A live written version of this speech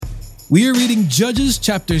We are reading Judges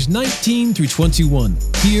chapters 19 through 21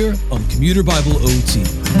 here on Commuter Bible OT.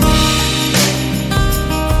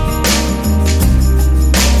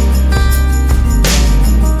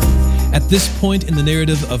 At this point in the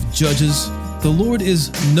narrative of Judges, the Lord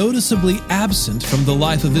is noticeably absent from the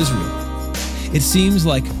life of Israel. It seems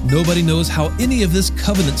like nobody knows how any of this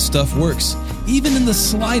covenant stuff works, even in the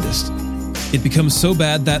slightest. It becomes so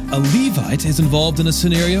bad that a Levite is involved in a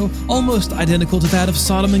scenario almost identical to that of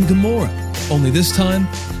Sodom and Gomorrah. Only this time,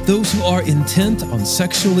 those who are intent on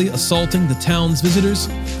sexually assaulting the town's visitors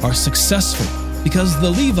are successful because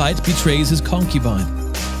the Levite betrays his concubine.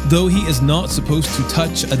 Though he is not supposed to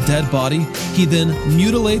touch a dead body, he then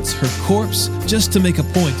mutilates her corpse just to make a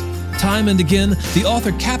point. Time and again, the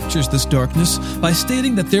author captures this darkness by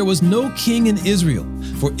stating that there was no king in Israel,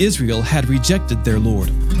 for Israel had rejected their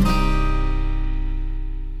Lord.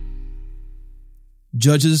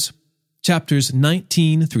 Judges chapters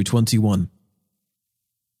 19 through 21.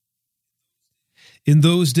 In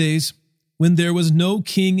those days, when there was no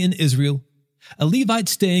king in Israel, a Levite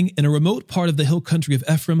staying in a remote part of the hill country of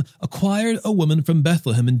Ephraim acquired a woman from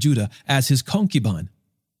Bethlehem in Judah as his concubine.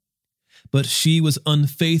 But she was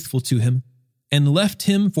unfaithful to him and left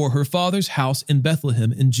him for her father's house in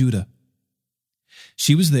Bethlehem in Judah.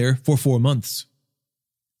 She was there for 4 months.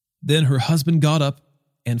 Then her husband got up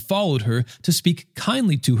and followed her to speak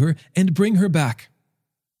kindly to her and bring her back.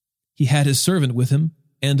 He had his servant with him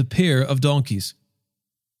and a pair of donkeys.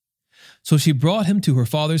 So she brought him to her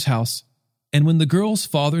father's house, and when the girl's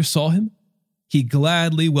father saw him, he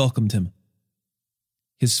gladly welcomed him.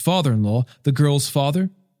 His father-in-law, the girl's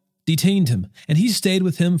father, detained him, and he stayed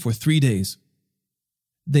with him for 3 days.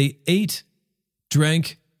 They ate,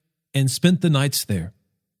 drank, and spent the nights there.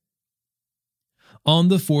 On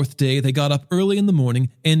the 4th day, they got up early in the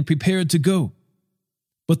morning and prepared to go.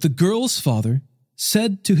 But the girl's father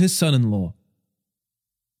said to his son-in-law,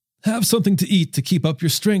 "Have something to eat to keep up your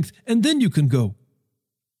strength, and then you can go."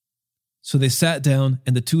 So they sat down,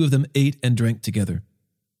 and the two of them ate and drank together.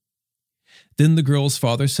 Then the girl's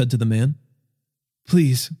father said to the man,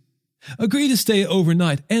 "Please, agree to stay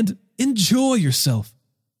overnight and enjoy yourself."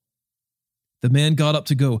 The man got up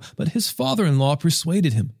to go, but his father-in-law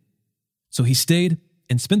persuaded him. So he stayed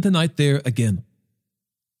and spent the night there again.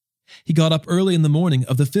 He got up early in the morning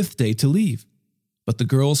of the 5th day to leave, but the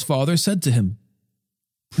girl's father said to him,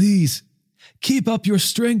 "Please, keep up your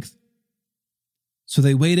strength." So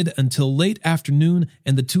they waited until late afternoon,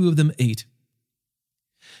 and the two of them ate.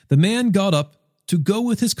 The man got up to go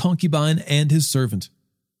with his concubine and his servant,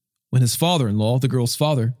 when his father-in-law, the girl's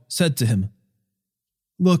father, said to him,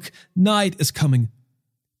 "Look, night is coming.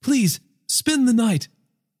 Please, spend the night.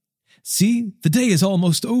 See, the day is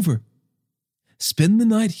almost over. Spend the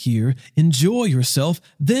night here, enjoy yourself,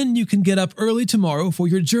 then you can get up early tomorrow for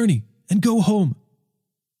your journey and go home."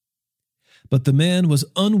 But the man was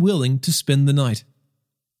unwilling to spend the night.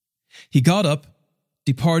 He got up,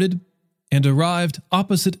 departed, and arrived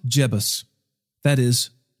opposite Jebus, that is,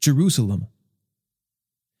 Jerusalem.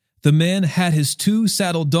 The man had his 2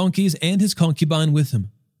 saddled donkeys and his concubine with him.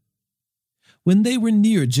 When they were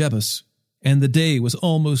near Jebus, and the day was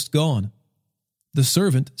almost gone, the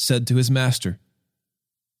servant said to his master,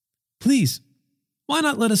 "Please, why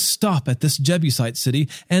not let us stop at this Jebusite city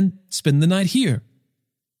and spend the night here?"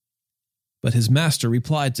 But his master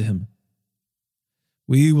replied to him,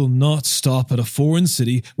 "We will not stop at a foreign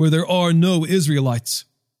city where there are no Israelites.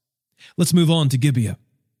 Let's move on to Gibeah."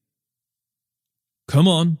 "Come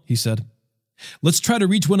on," he said. "Let's try to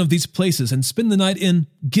reach one of these places and spend the night in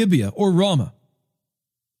Gibeah or Ramah."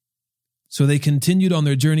 So they continued on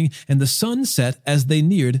their journey, and the sun set as they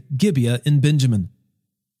neared Gibeah in Benjamin.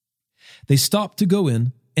 They stopped to go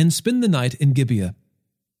in and spend the night in Gibeah.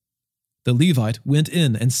 The Levite went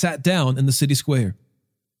in and sat down in the city square,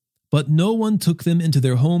 but no one took them into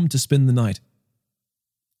their home to spend the night.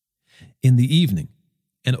 In the evening,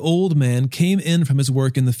 an old man came in from his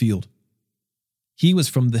work in the field. He was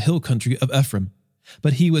from the hill country of Ephraim,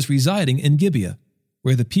 but he was residing in Gibeah,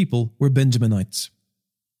 where the people were Benjaminites.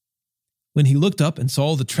 When he looked up and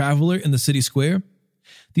saw the traveler in the city square,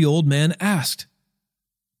 the old man asked,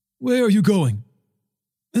 "Where are you going?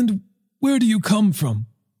 And where do you come from?"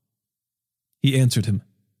 He answered him,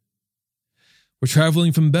 "We're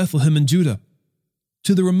traveling from Bethlehem in Judah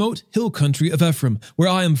to the remote hill country of Ephraim, where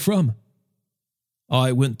I am from.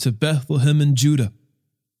 I went to Bethlehem in Judah,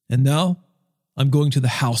 and now I'm going to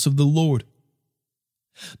the house of the Lord.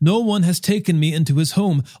 No one has taken me into his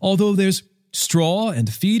home, although there's straw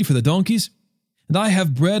and feed for the donkeys, and I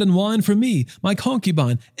have bread and wine for me, my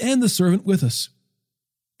concubine, and the servant with us.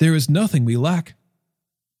 There is nothing we lack."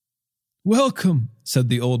 "Welcome," said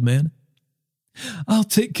the old man. I'll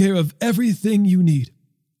take care of everything you need.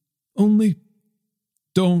 Only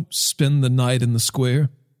don't spend the night in the square."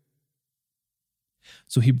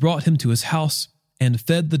 So he brought him to his house and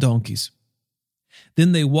fed the donkeys.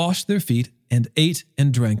 Then they washed their feet and ate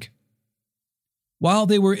and drank. While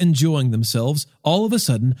they were enjoying themselves, all of a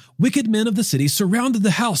sudden, wicked men of the city surrounded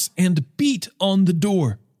the house and beat on the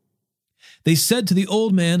door. They said to the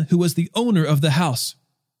old man who was the owner of the house,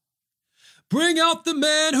 "Bring out the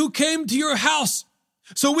man who came to your house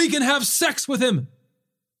so we can have sex with him."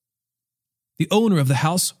 The owner of the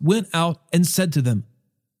house went out and said to them,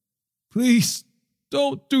 "Please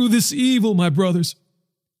don't do this evil, my brothers.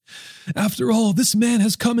 After all, this man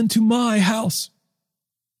has come into my house.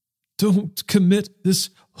 Don't commit this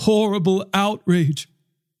horrible outrage.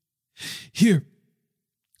 Here,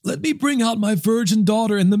 let me bring out my virgin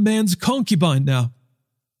daughter and the man's concubine now.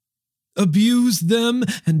 Abuse them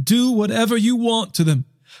and do whatever you want to them,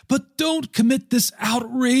 but don't commit this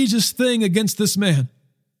outrageous thing against this man."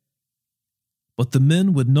 But the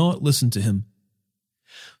men would not listen to him.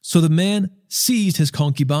 So the man seized his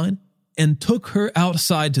concubine and took her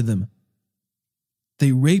outside to them.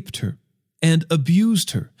 They raped her and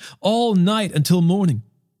abused her all night until morning.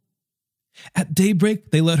 At daybreak,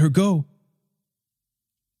 they let her go.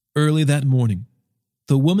 Early that morning,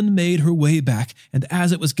 the woman made her way back, and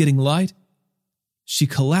as it was getting light, she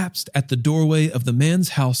collapsed at the doorway of the man's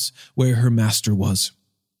house where her master was.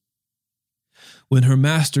 When her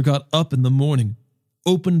master got up in the morning,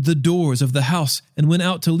 opened the doors of the house, and went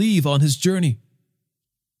out to leave on his journey,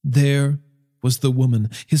 there was the woman,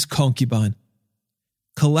 his concubine,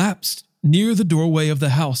 collapsed near the doorway of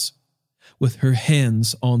the house, with her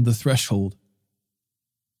hands on the threshold.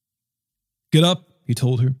 "Get up," he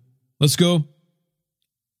told her. "Let's go."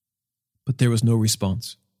 But there was no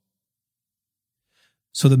response.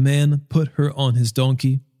 So the man put her on his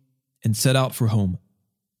donkey and set out for home.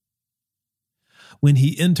 When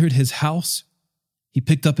he entered his house, he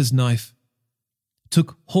picked up his knife,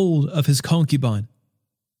 took hold of his concubine,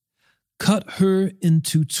 cut her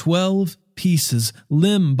into 12 pieces,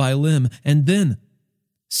 limb by limb, and then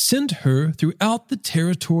sent her throughout the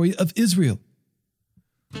territory of Israel.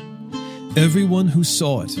 Everyone who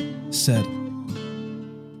saw it said,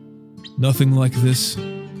 "Nothing like this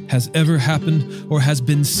has ever happened or has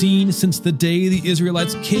been seen since the day the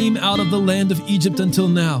Israelites came out of the land of Egypt until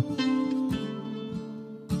now."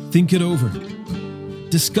 Think it over,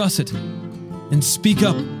 discuss it, and speak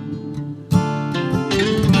up.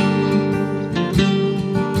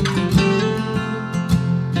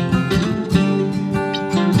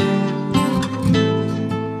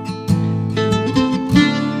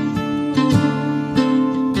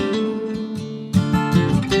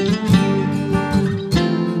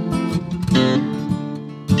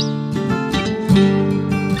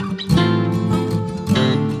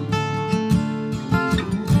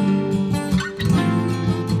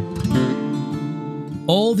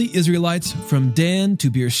 All the Israelites from Dan to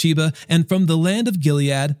Beersheba and from the land of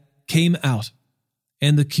Gilead came out,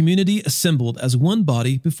 and the community assembled as one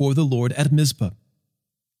body before the Lord at Mizpah.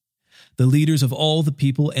 The leaders of all the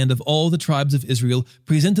people and of all the tribes of Israel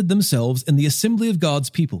presented themselves in the assembly of God's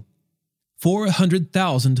people,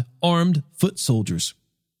 400,000 armed foot soldiers.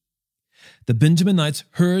 The Benjaminites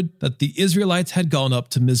heard that the Israelites had gone up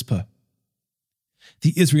to Mizpah.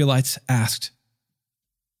 The Israelites asked,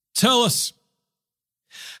 "Tell us,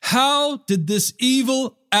 how did this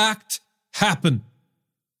evil act happen?"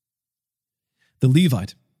 The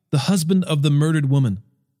Levite, the husband of the murdered woman,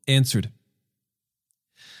 answered,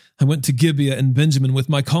 "I went to Gibeah in Benjamin with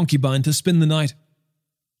my concubine to spend the night.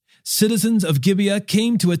 Citizens of Gibeah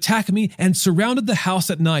came to attack me and surrounded the house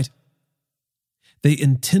at night. They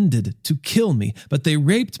intended to kill me, but they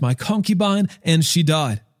raped my concubine and she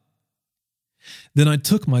died. Then I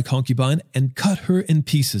took my concubine and cut her in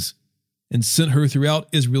pieces and sent her throughout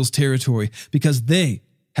Israel's territory, because they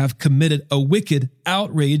have committed a wicked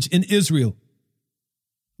outrage in Israel.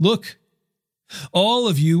 Look, all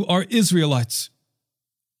of you are Israelites.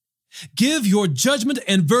 Give your judgment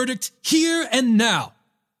and verdict here and now."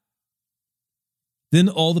 Then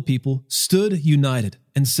all the people stood united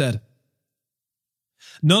and said,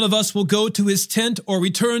 "None of us will go to his tent or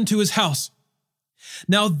return to his house.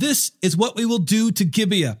 Now this is what we will do to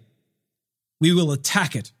Gibeah. We will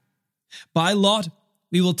attack it. By lot,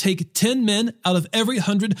 we will take 10 men out of every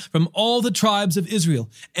 100 from all the tribes of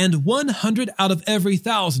Israel, and 100 out of every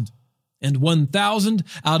 1,000, and 1,000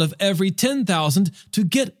 out of every 10,000 to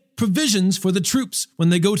get provisions for the troops when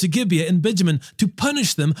they go to Gibeah and Benjamin, to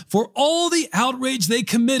punish them for all the outrage they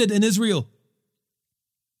committed in Israel."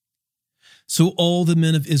 So all the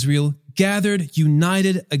men of Israel gathered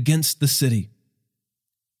united against the city,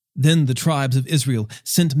 Then the tribes of Israel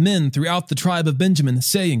sent men throughout the tribe of Benjamin,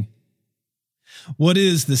 saying, "What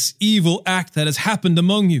is this evil act that has happened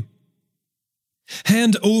among you?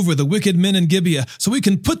 Hand over the wicked men in Gibeah, so we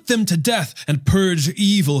can put them to death and purge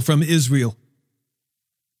evil from Israel."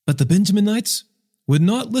 But the Benjaminites would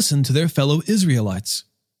not listen to their fellow Israelites.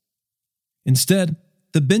 Instead,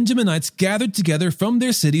 the Benjaminites gathered together from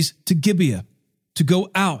their cities to Gibeah to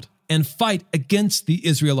go out and fight against the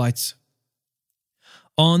Israelites.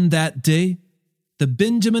 On that day, the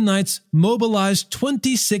Benjaminites mobilized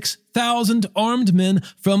 26,000 armed men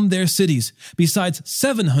from their cities, besides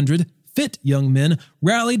 700 fit young men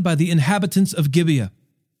rallied by the inhabitants of Gibeah.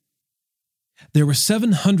 There were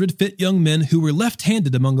 700 fit young men who were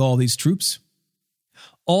left-handed among all these troops.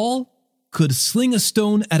 All could sling a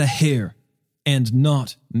stone at a hair and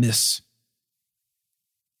not miss.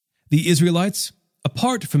 The Israelites,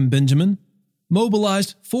 apart from Benjamin,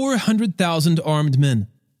 mobilized 400,000 armed men,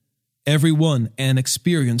 every one an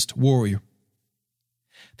experienced warrior.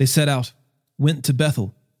 They set out, went to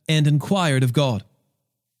Bethel, and inquired of God.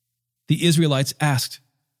 The Israelites asked,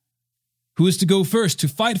 "Who is to go first to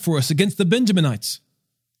fight for us against the Benjaminites?"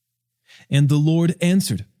 And the Lord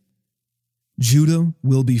answered, "Judah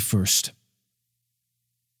will be first."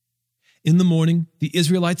 In the morning, the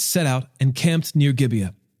Israelites set out and camped near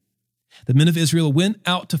Gibeah. The men of Israel went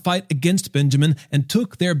out to fight against Benjamin and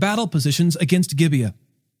took their battle positions against Gibeah.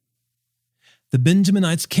 The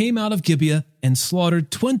Benjaminites came out of Gibeah and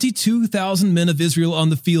slaughtered 22,000 men of Israel on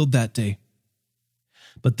the field that day.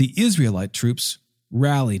 But the Israelite troops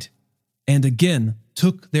rallied and again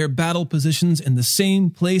took their battle positions in the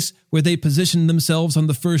same place where they positioned themselves on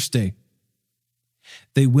the first day.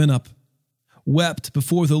 They went up, wept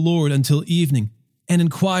before the Lord until evening, and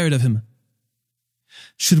inquired of him,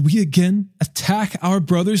 "Should we again attack our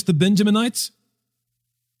brothers the Benjaminites?"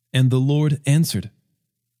 And the Lord answered,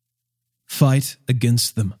 "Fight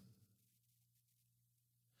against them."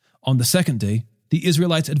 On the second day, the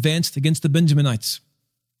Israelites advanced against the Benjaminites.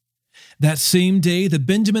 That same day, the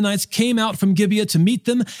Benjaminites came out from Gibeah to meet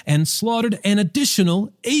them and slaughtered an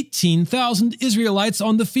additional 18,000 Israelites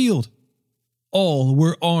on the field. All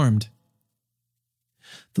were armed.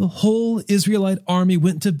 The whole Israelite army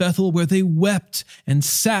went to Bethel, where they wept and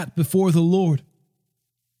sat before the Lord.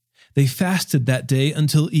 They fasted that day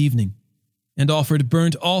until evening, and offered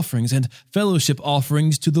burnt offerings and fellowship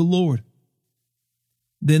offerings to the Lord.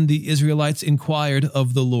 Then the Israelites inquired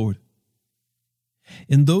of the Lord.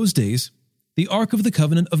 In those days, the Ark of the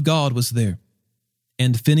Covenant of God was there,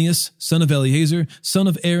 and Phinehas, son of Eleazar, son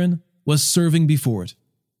of Aaron, was serving before it.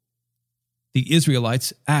 The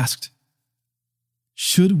Israelites asked,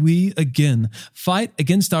 "Should we again fight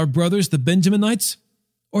against our brothers the Benjaminites,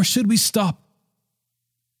 or should we stop?"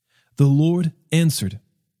 The Lord answered,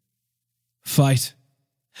 "Fight,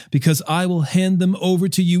 because I will hand them over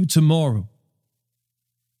to you tomorrow."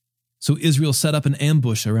 So Israel set up an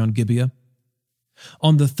ambush around Gibeah.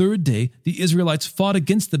 On the third day, the Israelites fought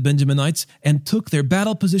against the Benjaminites and took their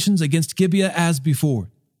battle positions against Gibeah as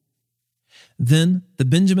before. Then the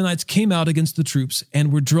Benjaminites came out against the troops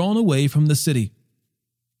and were drawn away from the city.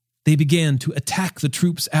 They began to attack the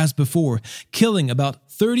troops as before, killing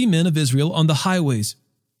about 30 men of Israel on the highways,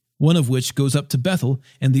 one of which goes up to Bethel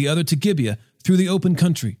and the other to Gibeah through the open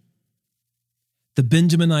country. The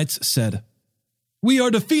Benjaminites said, "We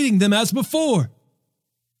are defeating them as before."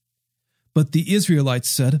 But the Israelites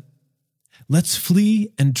said, "Let's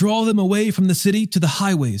flee and draw them away from the city to the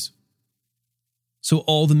highways." So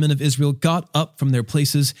all the men of Israel got up from their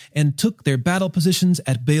places and took their battle positions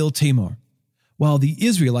at Baal Tamar, while the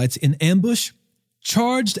Israelites in ambush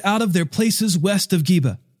charged out of their places west of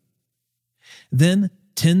Geba. Then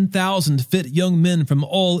 10,000 fit young men from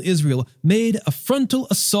all Israel made a frontal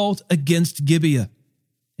assault against Gibeah,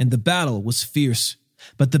 and the battle was fierce.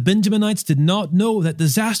 But the Benjaminites did not know that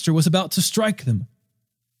disaster was about to strike them.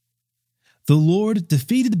 The Lord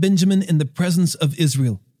defeated Benjamin in the presence of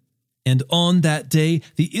Israel, and on that day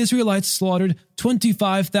the Israelites slaughtered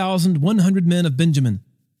 25,100 men of Benjamin.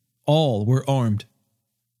 All were armed.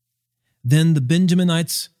 Then the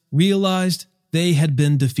Benjaminites realized they had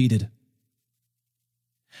been defeated.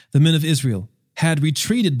 The men of Israel had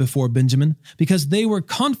retreated before Benjamin because they were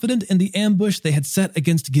confident in the ambush they had set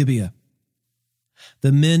against Gibeah.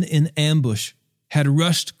 The men in ambush had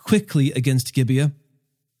rushed quickly against Gibeah.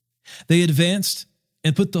 They advanced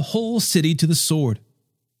and put the whole city to the sword.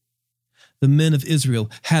 The men of Israel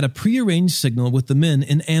had a prearranged signal with the men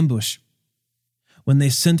in ambush. When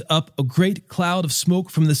they sent up a great cloud of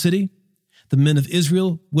smoke from the city, the men of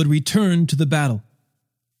Israel would return to the battle.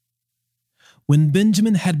 When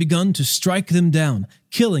Benjamin had begun to strike them down,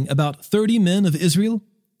 killing about 30 men of Israel,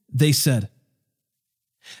 they said,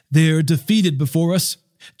 "They're defeated before us,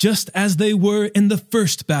 just as they were in the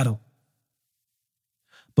first battle."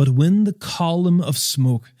 But when the column of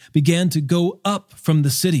smoke began to go up from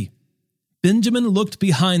the city, Benjamin looked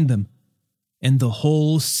behind them, and the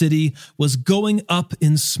whole city was going up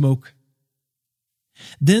in smoke.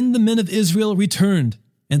 Then the men of Israel returned,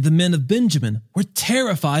 and the men of Benjamin were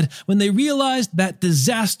terrified when they realized that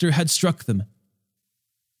disaster had struck them.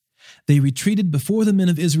 They retreated before the men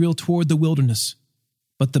of Israel toward the wilderness,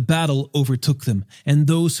 but the battle overtook them, and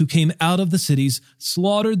those who came out of the cities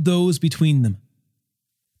slaughtered those between them.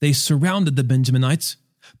 They surrounded the Benjaminites,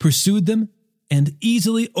 pursued them, and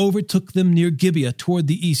easily overtook them near Gibeah toward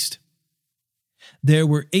the east. There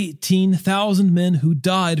were 18,000 men who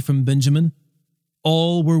died from Benjamin.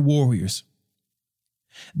 All were warriors.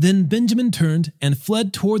 Then Benjamin turned and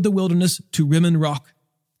fled toward the wilderness to Rimmon Rock,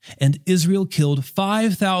 and Israel killed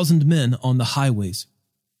 5,000 men on the highways.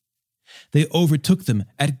 They overtook them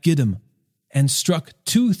at Gidom and struck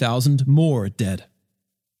 2,000 more dead.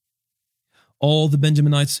 All the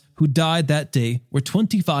Benjaminites who died that day were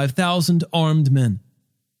 25,000 armed men.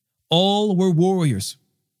 All were warriors.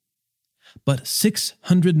 But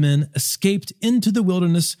 600 men escaped into the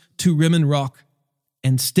wilderness to Rimmon Rock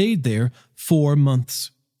and stayed there 4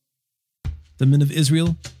 months. The men of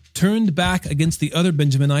Israel turned back against the other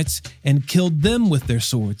Benjaminites and killed them with their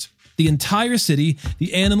swords, the entire city,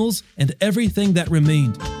 the animals, and everything that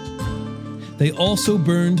remained. They also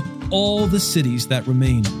burned all the cities that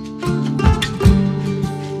remained.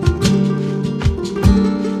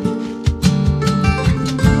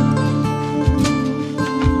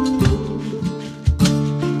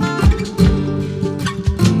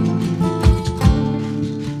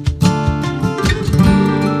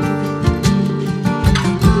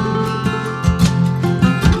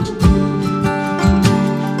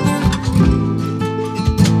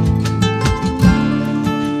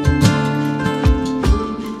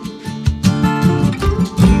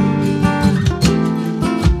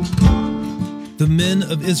 The men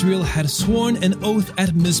of Israel had sworn an oath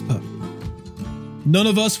at Mizpah. "None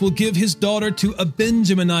of us will give his daughter to a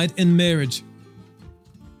Benjaminite in marriage."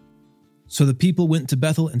 So the people went to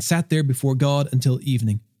Bethel and sat there before God until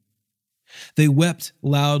evening. They wept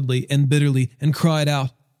loudly and bitterly and cried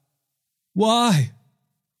out, "Why,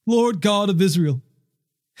 Lord God of Israel,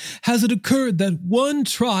 has it occurred that one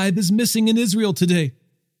tribe is missing in Israel today?"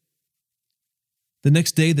 The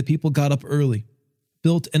next day the people got up early,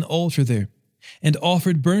 built an altar there, and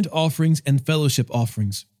offered burnt offerings and fellowship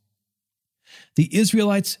offerings. The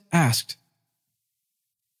Israelites asked,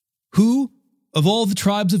 "Who of all the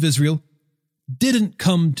tribes of Israel didn't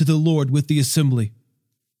come to the Lord with the assembly?"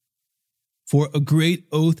 For a great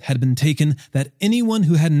oath had been taken that anyone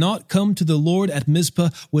who had not come to the Lord at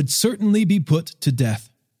Mizpah would certainly be put to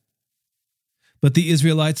death. But the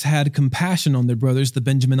Israelites had compassion on their brothers, the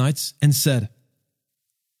Benjaminites, and said,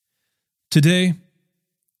 "Today,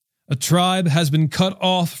 a tribe has been cut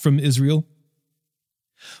off from Israel.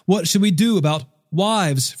 What should we do about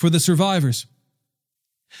wives for the survivors?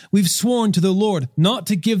 We've sworn to the Lord not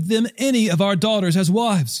to give them any of our daughters as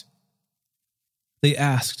wives." They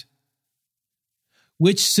asked,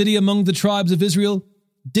 "Which city among the tribes of Israel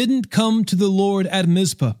didn't come to the Lord at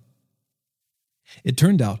Mizpah?" It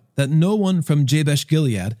turned out that no one from Jabesh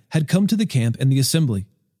Gilead had come to the camp and the assembly.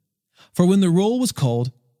 For when the roll was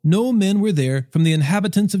called, no men were there from the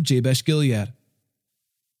inhabitants of Jabesh Gilead.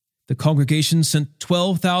 The congregation sent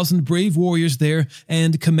 12,000 brave warriors there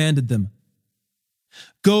and commanded them,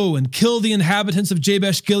 "Go and kill the inhabitants of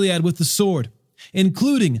Jabesh Gilead with the sword,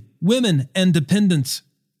 including women and dependents.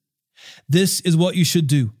 This is what you should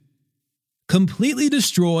do. Completely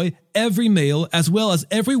destroy every male as well as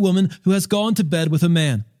every woman who has gone to bed with a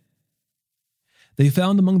man." They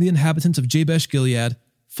found among the inhabitants of Jabesh Gilead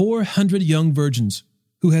 400 young virgins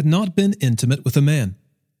who had not been intimate with a man,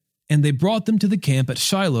 and they brought them to the camp at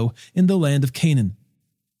Shiloh in the land of Canaan.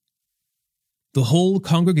 The whole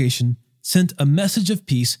congregation sent a message of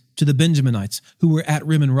peace to the Benjaminites who were at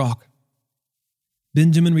Rimmon Rock.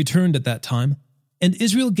 Benjamin returned at that time, and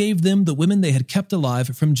Israel gave them the women they had kept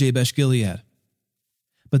alive from Jabesh Gilead.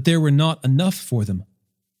 But there were not enough for them.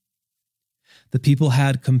 The people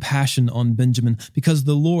had compassion on Benjamin because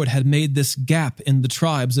the Lord had made this gap in the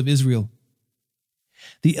tribes of Israel.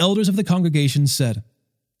 The elders of the congregation said,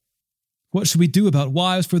 "What should we do about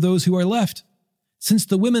wives for those who are left, since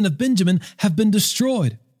the women of Benjamin have been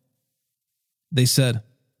destroyed?" They said,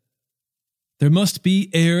 "There must be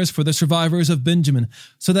heirs for the survivors of Benjamin,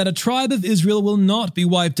 so that a tribe of Israel will not be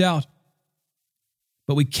wiped out.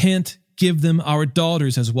 But we can't give them our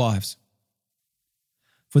daughters as wives."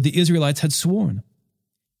 For the Israelites had sworn,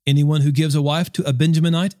 Anyone who gives a wife to a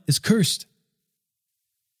Benjaminite is cursed."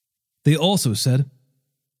 They also said,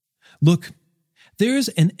 "Look, there is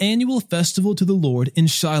an annual festival to the Lord in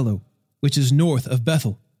Shiloh, which is north of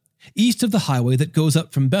Bethel, east of the highway that goes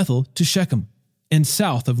up from Bethel to Shechem, and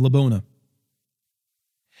south of Lebonah."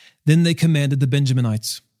 Then they commanded the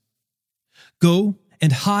Benjaminites, "Go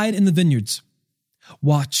and hide in the vineyards.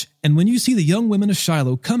 Watch, and when you see the young women of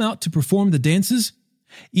Shiloh come out to perform the dances,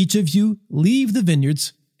 each of you leave the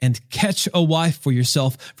vineyards and catch a wife for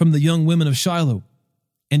yourself from the young women of Shiloh,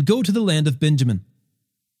 and go to the land of Benjamin.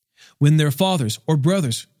 When their fathers or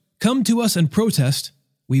brothers come to us and protest,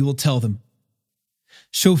 we will tell them.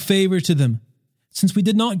 Show favor to them, since we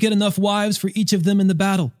did not get enough wives for each of them in the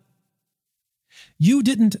battle. You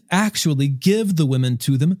didn't actually give the women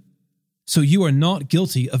to them, so you are not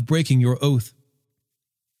guilty of breaking your oath."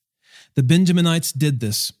 The Benjaminites did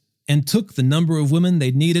this, and took the number of women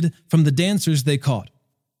they needed from the dancers they caught.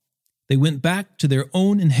 They went back to their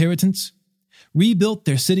own inheritance, rebuilt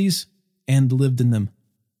their cities, and lived in them.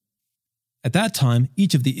 At that time,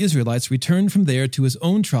 each of the Israelites returned from there to his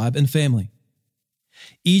own tribe and family.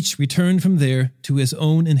 Each returned from there to his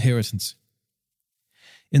own inheritance.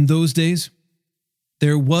 In those days,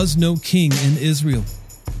 there was no king in Israel.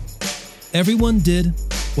 Everyone did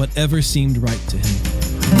whatever seemed right to him.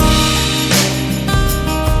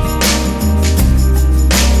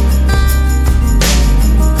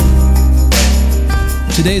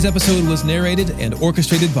 Today's episode was narrated and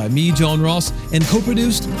orchestrated by me, John Ross, and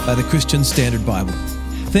co-produced by the Christian Standard Bible.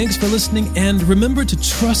 Thanks for listening, and remember to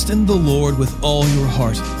trust in the Lord with all your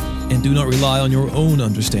heart, and do not rely on your own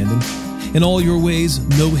understanding. In all your ways,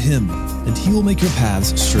 know Him, and He will make your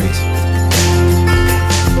paths straight.